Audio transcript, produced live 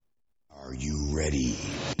ready.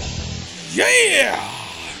 Yeah!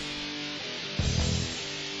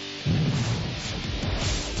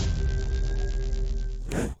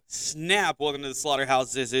 Snap! Welcome to the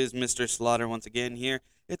Slaughterhouse. This is Mr. Slaughter once again here.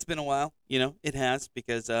 It's been a while, it has,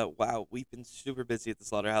 because, wow, we've been super busy at the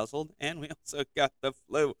Slaughter household, and we also got the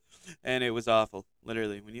flu, and it was awful,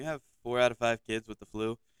 literally. When you have 4 out of 5 kids with the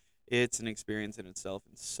flu, it's an experience in itself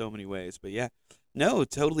in so many ways, but yeah. No,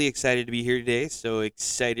 totally excited to be here today, so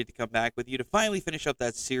excited to come back with you to finally finish up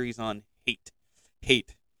that series on hate.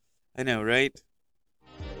 Hate. I know, right?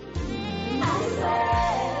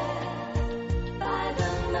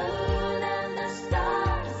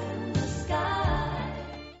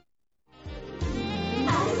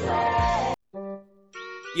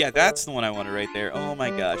 Yeah, that's the one I wanted right there. Oh my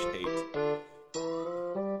gosh, hate.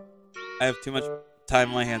 I have too much time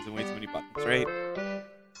on my hands and way too many buttons, right?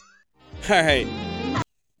 Alright.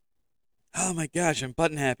 Oh my gosh, I'm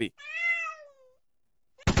button happy.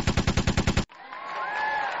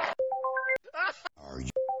 Are you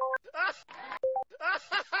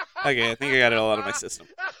Okay, I think I got it all out of my system.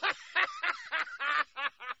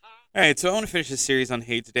 Alright, so I want to finish this series on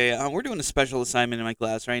hate today. We're doing a special assignment in my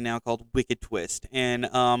class right now called Wicked Twist. And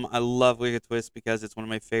I love Wicked Twist because it's one of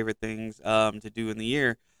my favorite things to do in the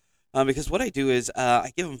year. Because what I do is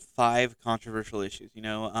I give them 5 controversial issues.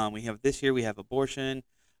 We have this year, we have abortion,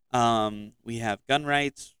 we have gun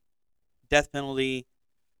rights, death penalty,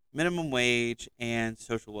 minimum wage, and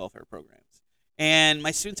social welfare programs. And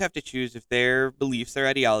my students have to choose if their beliefs, their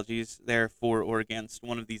ideologies, they're for or against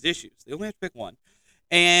one of these issues. They only have to pick one.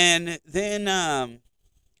 And then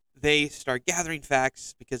they start gathering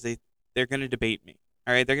facts because they're going to debate me.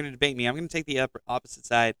 All right, they're going to debate me. I'm going to take the opposite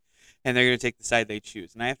side, and they're going to take the side they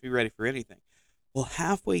choose. And I have to be ready for anything. Well,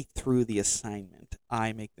 halfway through the assignment,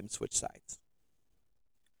 I make them switch sides.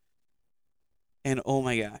 And oh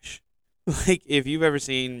my gosh. Like, if you've ever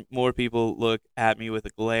seen more people look at me with a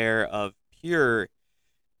glare of pure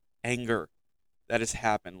anger that has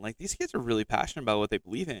happened, like, these kids are really passionate about what they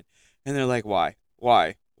believe in. And they're like, why?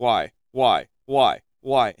 Why? Why? Why? Why?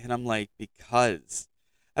 Why? And I'm like, because.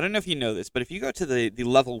 I don't know if you know this, but if you go to the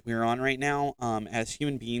level we're on right now, as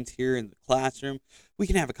human beings here in the classroom, we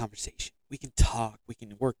can have a conversation. We can talk. We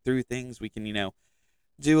can work through things. We can,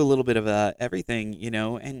 do a little bit of everything,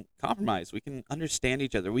 and compromise. We can understand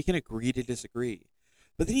each other. We can agree to disagree.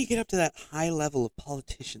 But then you get up to that high level of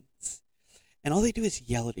politicians, and all they do is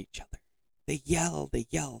yell at each other. They yell, they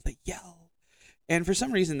yell, they yell. And for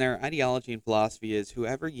some reason, their ideology and philosophy is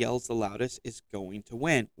whoever yells the loudest is going to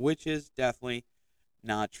win, which is definitely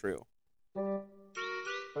not true.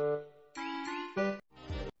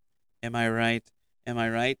 Am I right? Am I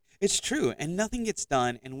right? It's true, and nothing gets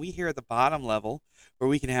done, and we here at the bottom level, where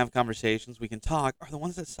we can have conversations, we can talk, are the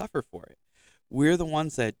ones that suffer for it. We're the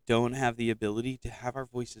ones that don't have the ability to have our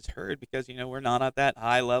voices heard because, we're not at that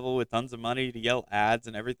high level with tons of money to yell ads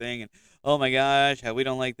and everything, and oh my gosh, how we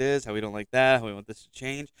don't like this, how we don't like that, how we want this to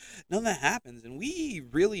change. None of that happens, and we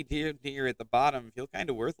really here at the bottom feel kind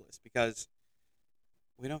of worthless because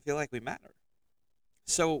we don't feel like we matter.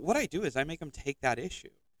 So what I do is I make them take that issue.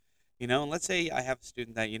 And let's say I have a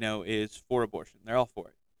student that, is for abortion. They're all for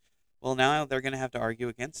it. Well, now they're going to have to argue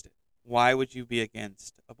against it. Why would you be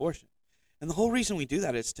against abortion? And the whole reason we do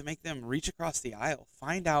that is to make them reach across the aisle,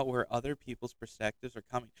 find out where other people's perspectives are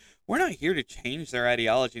coming. We're not here to change their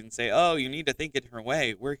ideology and say, oh, you need to think a different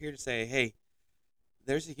way. We're here to say, hey,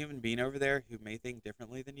 there's a human being over there who may think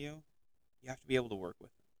differently than you. You have to be able to work with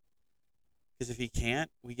them. Because if you can't,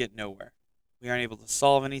 we get nowhere. We aren't able to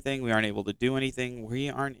solve anything. We aren't able to do anything.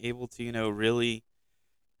 We aren't able to, really,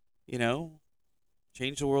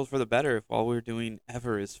 change the world for the better if all we're doing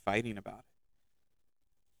ever is fighting about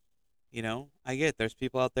it. I get there's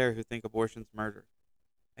people out there who think abortion's murder.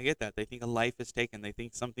 I get that. They think a life is taken. They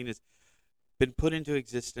think something has been put into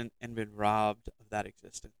existence and been robbed of that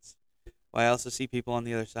existence. Well, I also see people on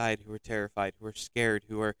the other side who are terrified, who are scared,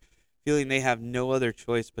 who are feeling they have no other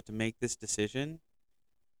choice but to make this decision.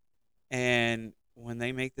 And when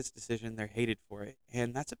they make this decision, they're hated for it.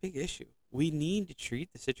 And that's a big issue. We need to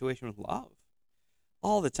treat the situation with love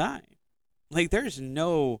all the time. Like, there's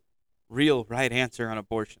no real right answer on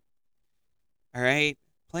abortion. All right?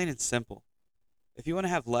 Plain and simple. If you want to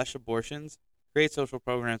have less abortions, create social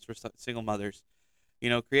programs for single mothers.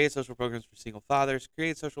 Create social programs for single fathers.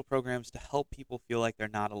 Create social programs to help people feel like they're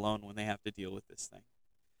not alone when they have to deal with this thing.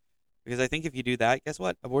 Because I think if you do that, guess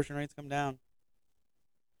what? Abortion rates come down.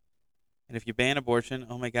 And if you ban abortion,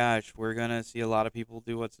 oh my gosh, we're going to see a lot of people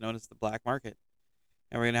do what's known as the black market.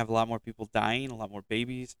 And we're going to have a lot more people dying, a lot more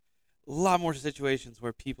babies, a lot more situations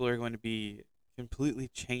where people are going to be completely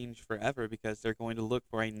change forever because they're going to look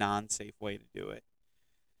for a non-safe way to do it.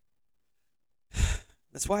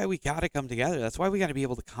 That's why we got to come together. That's why we got to be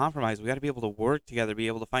able to compromise. We got to be able to work together, be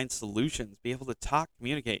able to find solutions, be able to talk,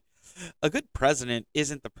 communicate. A good president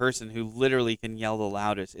isn't the person who literally can yell the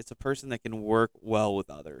loudest. It's a person that can work well with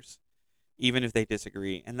others, even if they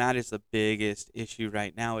disagree. And that is the biggest issue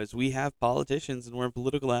right now is we have politicians and we're in a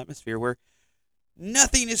political atmosphere where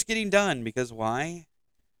nothing is getting done. Because why?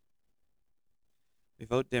 We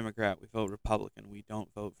vote Democrat, we vote Republican, we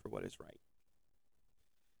don't vote for what is right.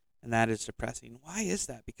 And that is depressing. Why is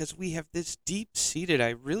that? Because we have this deep-seated, I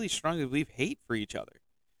really strongly believe, hate for each other.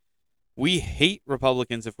 We hate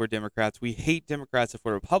Republicans if we're Democrats. We hate Democrats if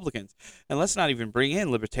we're Republicans. And let's not even bring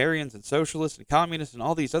in libertarians and socialists and communists and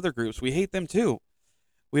all these other groups. We hate them too.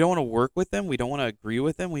 We don't want to work with them. We don't want to agree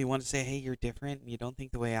with them. We want to say, hey, you're different and you don't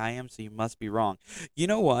think the way I am, so you must be wrong. You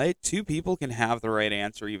know what? Two people can have the right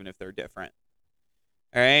answer even if they're different.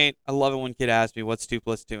 All right? I love it when kid asks me, what's 2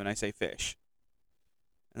 plus 2? And I say fish.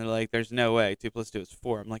 And they're like, there's no way. 2 plus 2 is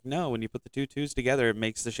 4. I'm like, no, when you put the two twos together, it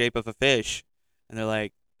makes the shape of a fish. And they're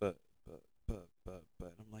like, but.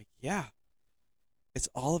 I'm like, yeah. It's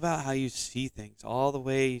all about how you see things, all the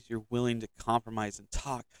ways you're willing to compromise and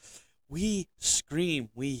talk. We scream,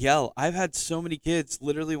 we yell. I've had so many kids,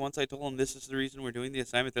 literally, once I told them this is the reason we're doing the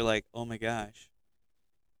assignment, they're like, oh my gosh.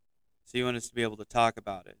 So you want us to be able to talk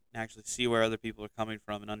about it and actually see where other people are coming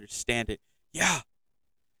from and understand it. Yeah.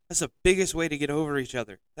 That's the biggest way to get over each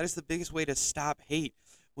other. That is the biggest way to stop hate.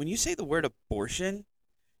 When you say the word abortion,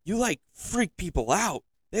 you like freak people out.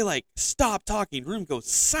 They like stop talking. Room goes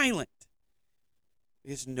silent.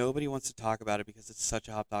 Because nobody wants to talk about it because it's such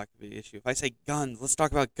a hot topic issue. If I say guns, let's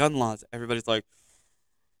talk about gun laws. Everybody's like,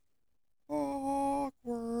 awkward.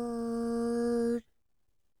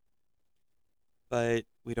 But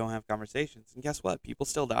we don't have conversations. And guess what? People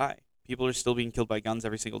still die. People are still being killed by guns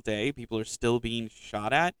every single day. People are still being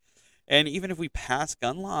shot at. And even if we pass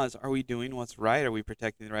gun laws, are we doing what's right? Are we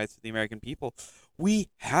protecting the rights of the American people? We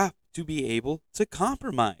have to be able to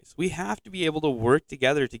compromise. We have to be able to work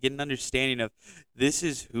together to get an understanding of this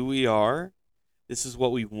is who we are, this is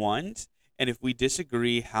what we want, and if we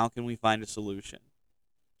disagree, how can we find a solution?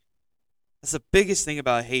 That's the biggest thing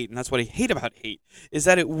about hate, and that's what I hate about hate, is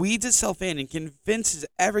that it weeds itself in and convinces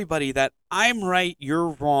everybody that I'm right, you're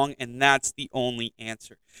wrong, and that's the only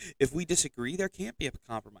answer. If we disagree, there can't be a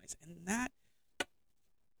compromise. And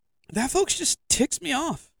that folks just ticks me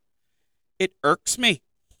off. It irks me.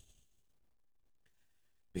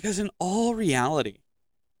 Because in all reality,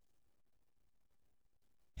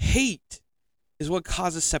 hate is what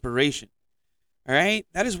causes separation. All right?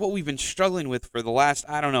 That is what we've been struggling with for the last,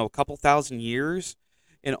 a couple thousand years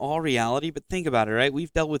in all reality. But think about it, right?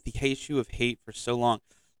 We've dealt with the issue of hate for so long.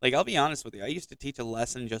 Like, I'll be honest with you. I used to teach a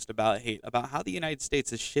lesson just about hate, about how the United States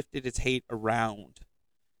has shifted its hate around.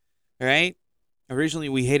 All right? Originally,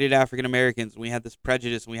 we hated African Americans, and we had this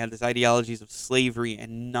prejudice, and we had this ideologies of slavery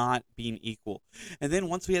and not being equal. And then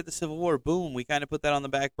once we had the Civil War, boom, we kind of put that on the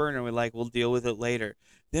back burner, and we're like, we'll deal with it later.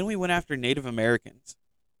 Then we went after Native Americans.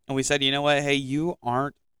 And we said, you know what? Hey, you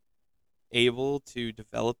aren't able to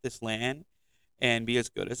develop this land and be as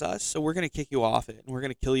good as us, so we're going to kick you off it, and we're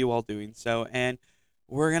going to kill you while doing so, and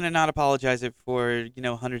we're going to not apologize it for,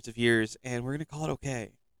 hundreds of years, and we're going to call it okay.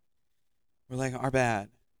 We're like, our bad.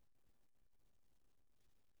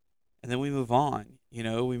 And then we move on.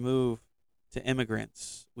 We move to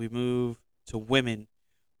immigrants. We move to women.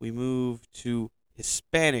 We move to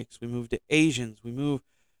Hispanics. We move to Asians. We move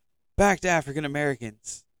back to African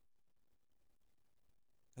Americans.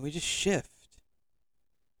 And we just shift.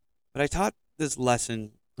 But I taught this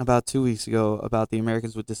lesson about 2 weeks ago about the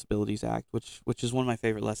Americans with Disabilities Act, which is one of my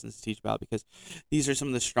favorite lessons to teach about because these are some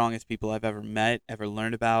of the strongest people I've ever met, ever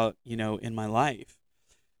learned about, in my life.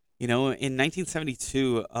 In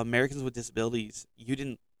 1972, Americans with disabilities, you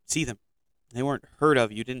didn't see them. They weren't heard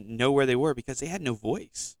of. You didn't know where they were because they had no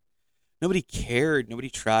voice. Nobody cared.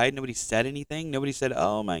 Nobody tried. Nobody said anything. Nobody said,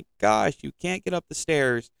 oh my gosh, you can't get up the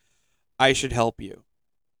stairs. I should help you.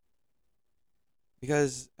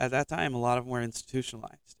 Because at that time, a lot of them were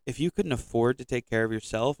institutionalized. If you couldn't afford to take care of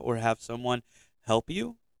yourself or have someone help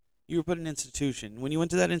you, you were put in an institution. When you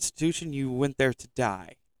went to that institution, you went there to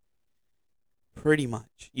die. Pretty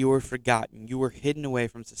much. You were forgotten. You were hidden away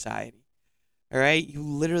from society. All right? You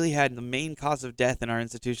literally had the main cause of death in our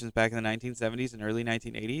institutions back in the 1970s and early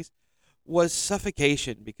 1980s was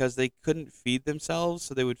suffocation because they couldn't feed themselves,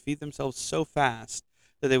 so they would feed themselves so fast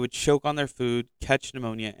that they would choke on their food, catch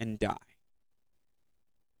pneumonia, and die.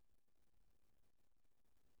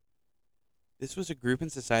 This was a group in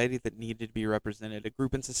society that needed to be represented, a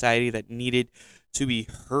group in society that needed to be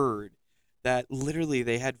heard. that literally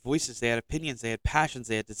they had voices, they had opinions, they had passions,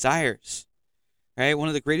 they had desires. Right? One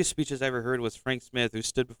of the greatest speeches I ever heard was Frank Smith, who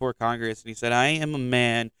stood before Congress and he said, "I am a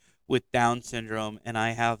man with Down syndrome and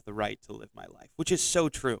I have the right to live my life," which is so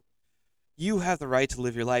true. You have the right to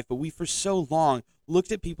live your life, but we for so long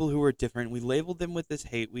looked at people who were different. We labeled them with this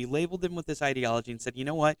hate. We labeled them with this ideology and said, "You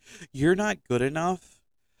know what? You're not good enough.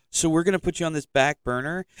 So we're going to put you on this back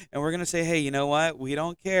burner and we're going to say, hey, you know what? We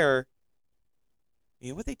don't care." You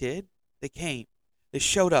know what they did? They came. They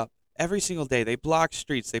showed up every single day. They blocked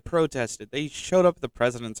streets. They protested. They showed up at the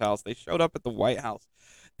president's house. They showed up at the White House.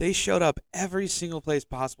 They showed up every single place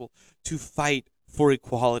possible to fight for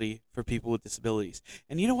equality for people with disabilities.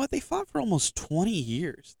 And you know what? They fought for almost 20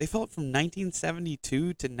 years. They fought from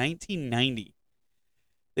 1972 to 1990.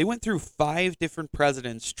 They went through 5 different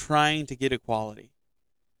presidents trying to get equality.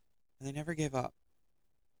 And they never gave up.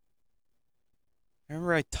 I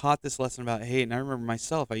remember I taught this lesson about hate, and I remember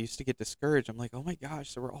myself, I used to get discouraged. I'm like, oh my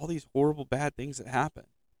gosh, there were all these horrible, bad things that happened.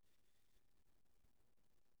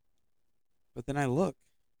 But then I look,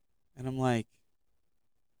 and I'm like,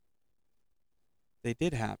 they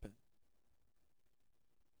did happen.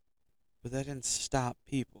 But that didn't stop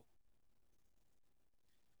people.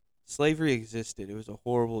 Slavery existed. It was a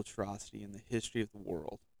horrible atrocity in the history of the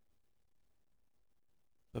world.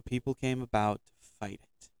 But people came about to fight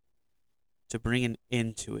it, to bring an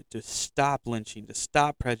end to it, to stop lynching, to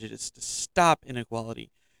stop prejudice, to stop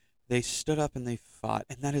inequality. They stood up and they fought,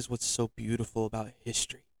 and that is what's so beautiful about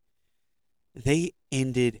history. They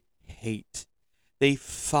ended hate. They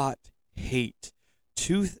fought hate,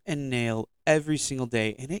 tooth and nail, every single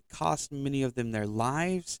day, and it cost many of them their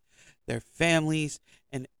lives, their families,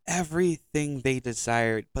 and everything they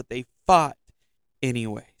desired, but they fought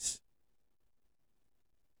anyways.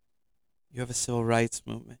 You have a civil rights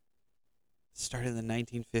movement. Started in the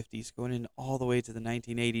 1950s, going in all the way to the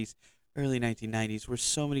 1980s, early 1990s, where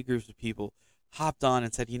so many groups of people hopped on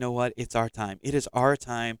and said, you know what, it's our time. It is our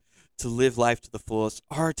time to live life to the fullest,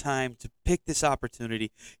 our time to pick this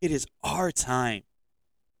opportunity. It is our time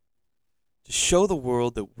to show the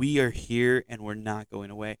world that we are here and we're not going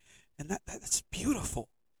away. And that's beautiful.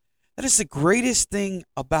 That is the greatest thing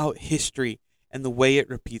about history and the way it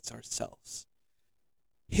repeats ourselves.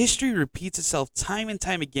 History repeats itself time and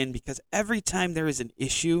time again because every time there is an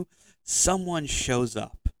issue, someone shows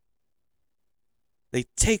up. They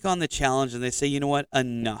take on the challenge and they say, you know what,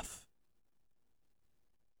 enough.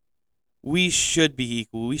 We should be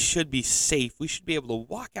equal. We should be safe. We should be able to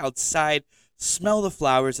walk outside, smell the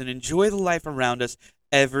flowers, and enjoy the life around us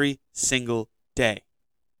every single day.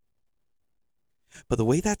 But the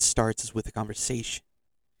way that starts is with a conversation.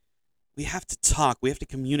 We have to talk. We have to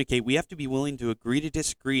communicate. We have to be willing to agree to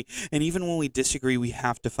disagree. And even when we disagree, we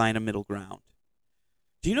have to find a middle ground.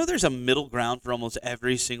 Do you know there's a middle ground for almost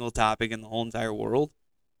every single topic in the whole entire world?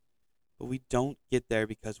 But we don't get there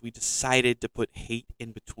because we decided to put hate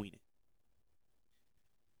in between it.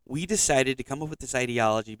 We decided to come up with this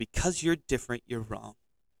ideology because you're different, you're wrong.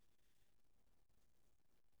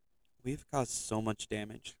 We've caused so much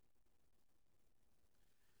damage.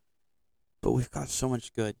 But we've caused so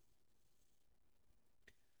much good.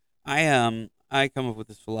 I come up with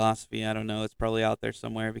this philosophy. I don't know, it's probably out there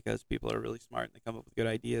somewhere because people are really smart and they come up with good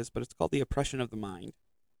ideas, but it's called the oppression of the mind.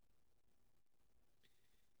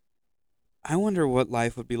 I wonder what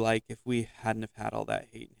life would be like if we hadn't have had all that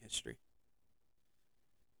hate in history.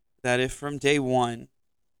 That if from day one,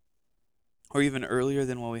 or even earlier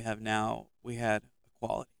than what we have now, we had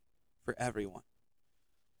equality for everyone.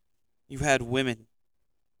 You had women,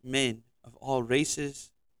 men of all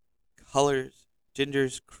races, colors,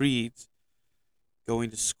 genders, creeds,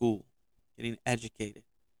 going to school, getting educated,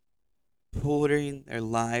 putting their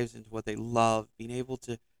lives into what they love, being able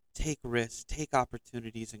to take risks, take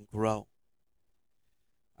opportunities, and grow.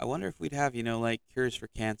 I wonder if we'd have, like cures for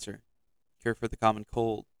cancer, cure for the common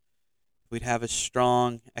cold, if we'd have a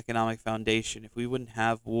strong economic foundation, if we wouldn't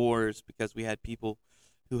have wars because we had people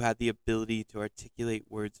who had the ability to articulate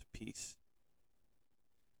words of peace.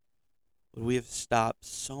 Would we have stopped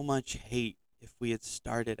so much hate if we had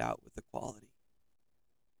started out with equality?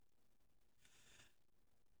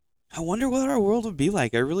 I wonder what our world would be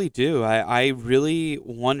like. I really do. I really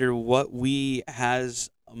wonder what we as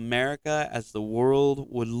America, as the world,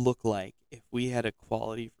 would look like if we had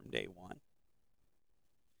equality from day one.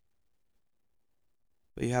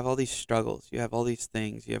 But you have all these struggles. You have all these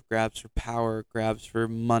things. You have grabs for power, grabs for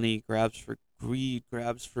money, grabs for greed,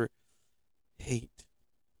 grabs for hate.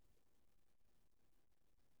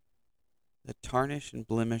 That tarnish and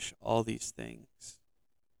blemish all these things.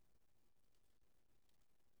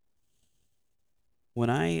 When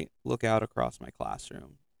I look out across my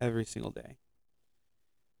classroom every single day.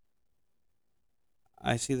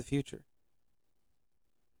 I see the future.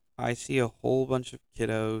 I see a whole bunch of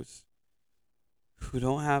kiddos who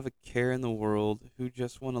don't have a care in the world, who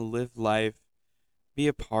just want to live life, be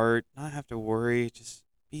a part, not have to worry, just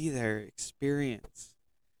be there, experience.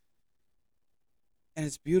 And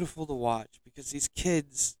it's beautiful to watch because these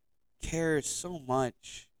kids care so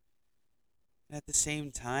much. And at the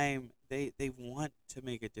same time, they want to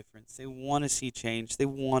make a difference. They want to see change. They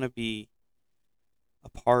want to be a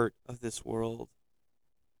part of this world.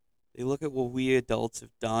 They look at what we adults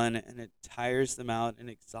have done and it tires them out and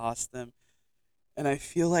exhausts them. And I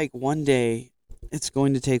feel like one day it's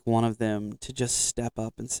going to take one of them to just step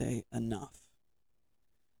up and say, enough.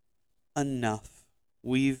 Enough.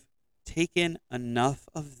 We've taken enough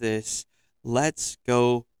of this. Let's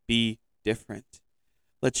go be different.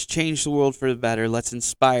 Let's change the world for the better. Let's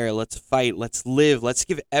inspire. Let's fight. Let's live. Let's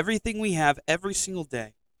give everything we have every single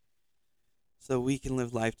day so we can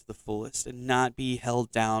live life to the fullest and not be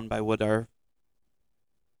held down by what our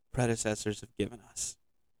predecessors have given us.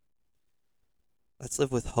 Let's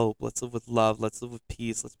live with hope. Let's live with love. Let's live with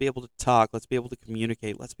peace. Let's be able to talk. Let's be able to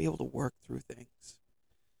communicate. Let's be able to work through things.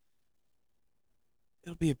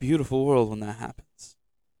 It'll be a beautiful world when that happens.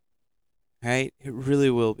 Right? It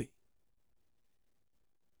really will be.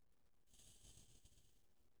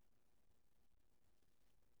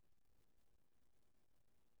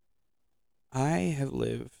 I have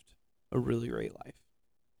lived a really great life.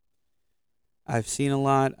 I've seen a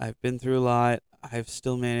lot. I've been through a lot. I've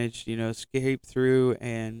still managed, escape through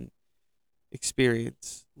and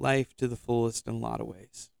experience life to the fullest in a lot of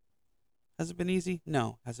ways. Has it been easy?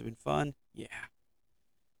 No. Has it been fun? Yeah.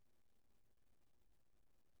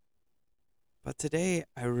 But today,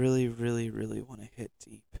 I really, really, really want to hit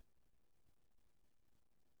deep.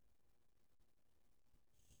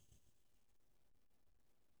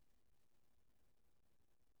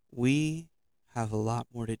 We have a lot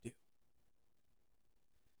more to do.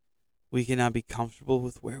 We cannot be comfortable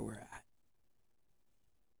with where we're at.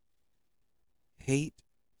 Hate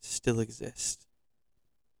still exists.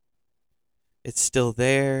 It's still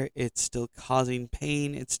there. It's still causing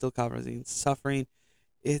pain. It's still causing suffering.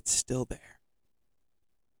 It's still there.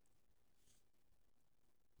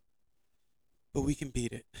 But we can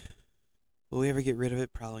beat it. Will we ever get rid of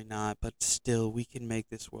it? Probably not. But still, we can make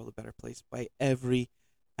this world a better place by every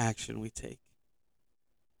action we take.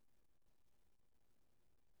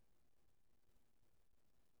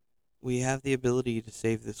 We have the ability to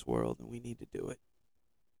save this world, and we need to do it.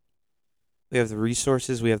 We have the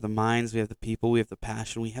resources, we have the minds, we have the people, we have the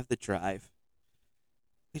passion, we have the drive.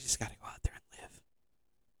 We just got to go out there and live.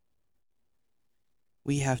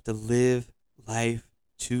 We have to live life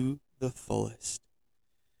to the fullest.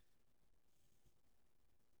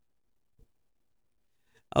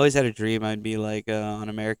 I always had a dream I'd be like on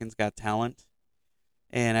American's Got Talent.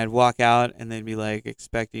 And I'd walk out and they'd be like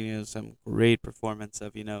expecting, some great performance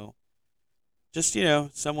of, just,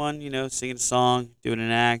 someone, singing a song, doing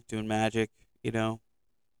an act, doing magic. But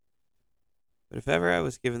if ever I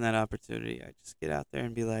was given that opportunity, I'd just get out there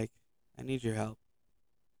and be like, I need your help.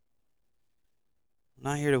 I'm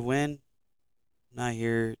not here to win. I'm not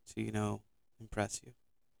here to, impress you.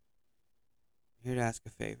 I'm here to ask a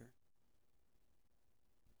favor.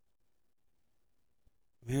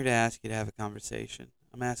 I'm here to ask you to have a conversation.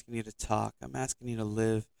 I'm asking you to talk. I'm asking you to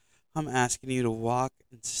live. I'm asking you to walk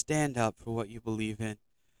and stand up for what you believe in.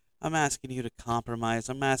 I'm asking you to compromise.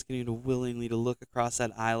 I'm asking you to willingly to look across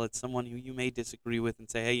that aisle at someone who you may disagree with and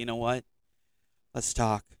say, hey, you know what? Let's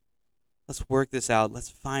talk. Let's work this out. Let's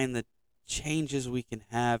find the changes we can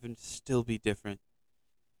have and still be different.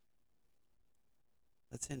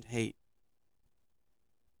 Let's end hate.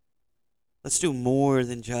 Let's do more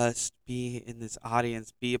than just be in this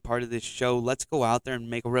audience, be a part of this show. Let's go out there and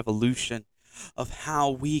make a revolution of how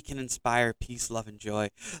we can inspire peace, love, and joy.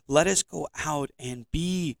 Let us go out and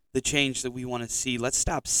be the change that we want to see. Let's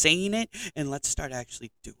stop saying it and let's start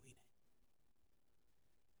actually doing it.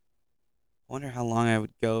 I wonder how long I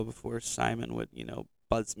would go before Simon would,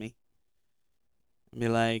 buzz me and be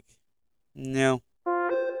like, no.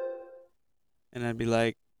 And I'd be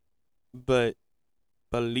like, but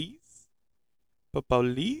police? But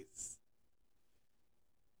police?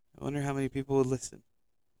 I wonder how many people would listen.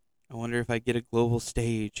 I wonder if I get a global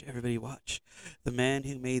stage. Everybody watch. The man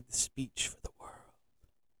who made the speech for the world.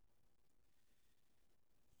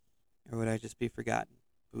 Or would I just be forgotten?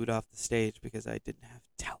 Booed off the stage because I didn't have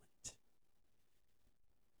talent?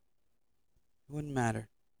 It wouldn't matter.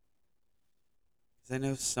 Because I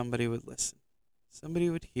know somebody would listen. Somebody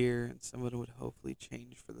would hear and someone would hopefully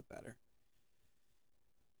change for the better.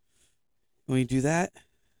 When we do that,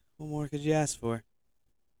 What more could you ask for?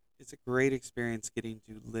 It's a great experience getting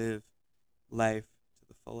to live life to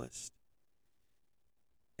the fullest.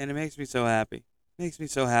 And it makes me so happy. It makes me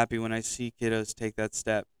so happy when I see kiddos take that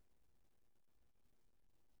step.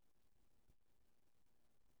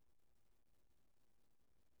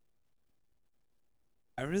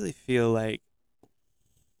 I really feel like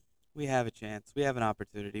we have a chance. We have an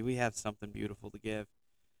opportunity. We have something beautiful to give.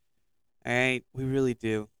 All right, we really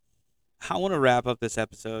do. I want to wrap up this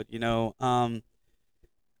episode. I want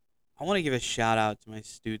to give a shout out to my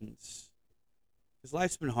students because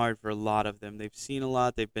life's been hard for a lot of them. They've seen a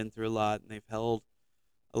lot, they've been through a lot, and they've held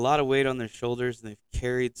a lot of weight on their shoulders, and they've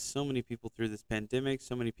carried so many people through this pandemic,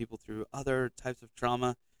 so many people through other types of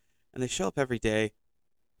trauma, and they show up every day.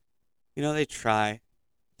 They try.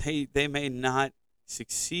 They may not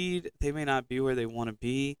succeed, they may not be where they want to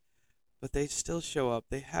be, but they still show up.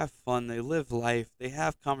 They have fun, they live life, they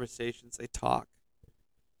have conversations, they talk.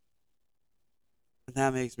 And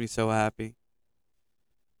that makes me so happy.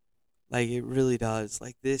 Like, it really does.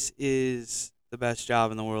 Like, this is the best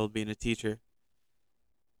job in the world, being a teacher.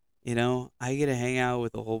 I get to hang out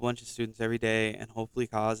with a whole bunch of students every day and hopefully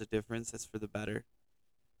cause a difference that's for the better.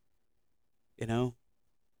 You know?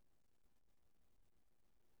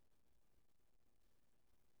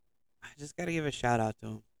 I just got to give a shout out to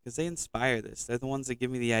them because they inspire this. They're the ones that give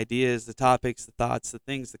me the ideas, the topics, the thoughts, the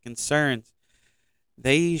things, the concerns.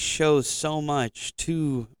 They show so much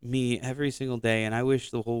to me every single day, and I wish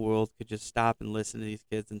the whole world could just stop and listen to these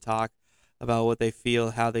kids and talk about what they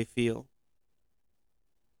feel, how they feel.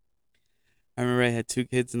 I remember I had two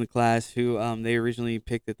kids in the class who they originally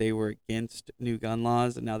picked that they were against new gun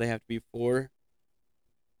laws, and now they have to be for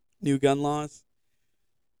new gun laws.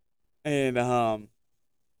 And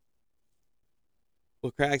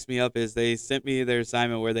what cracks me up is they sent me their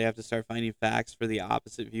assignment where they have to start finding facts for the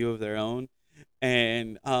opposite view of their own.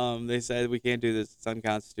 And they said we can't do this; it's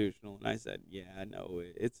unconstitutional. And I said, yeah, no,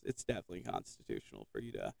 it's definitely constitutional for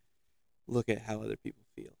you to look at how other people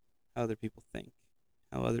feel, how other people think,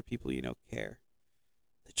 how other people care,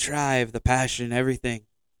 the drive, the passion, everything.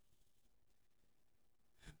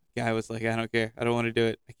 Guy was like, I don't care, I don't want to do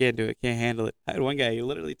it, I can't do it, can't handle it. I had one guy, he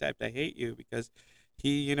literally typed, I hate you, because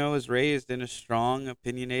he was raised in a strong,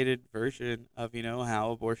 opinionated version of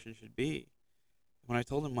how abortion should be. When I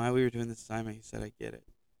told him why we were doing this assignment, he said, I get it.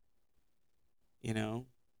 You know,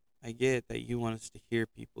 I get that you want us to hear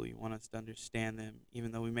people, you want us to understand them,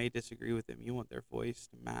 even though we may disagree with them, you want their voice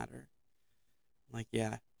to matter. I'm like,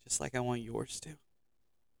 yeah, just like I want yours to.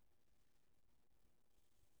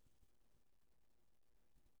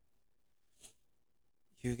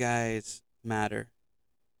 You guys matter,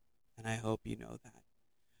 and I hope you know that.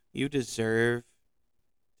 You deserve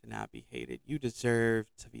to not be hated. You deserve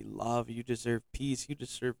to be loved. You deserve peace. You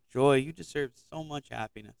deserve joy. You deserve so much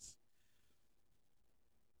happiness.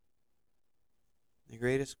 The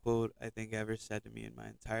greatest quote I think ever said to me in my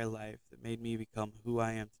entire life that made me become who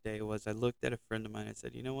I am today was, I looked at a friend of mine and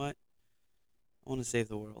said, you know what? I want to save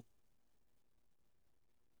the world.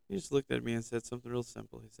 He just looked at me and said something real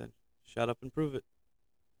simple. He said, shut up and prove it.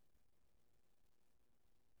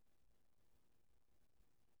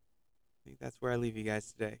 I think that's where I leave you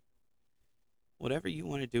guys today. Whatever you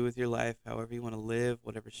want to do with your life, however you want to live,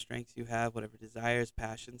 whatever strengths you have, whatever desires,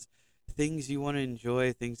 passions, things you want to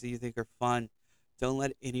enjoy, things that you think are fun, don't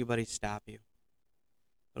let anybody stop you.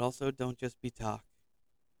 But also, don't just be talk.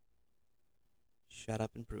 Shut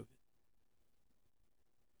up and prove it.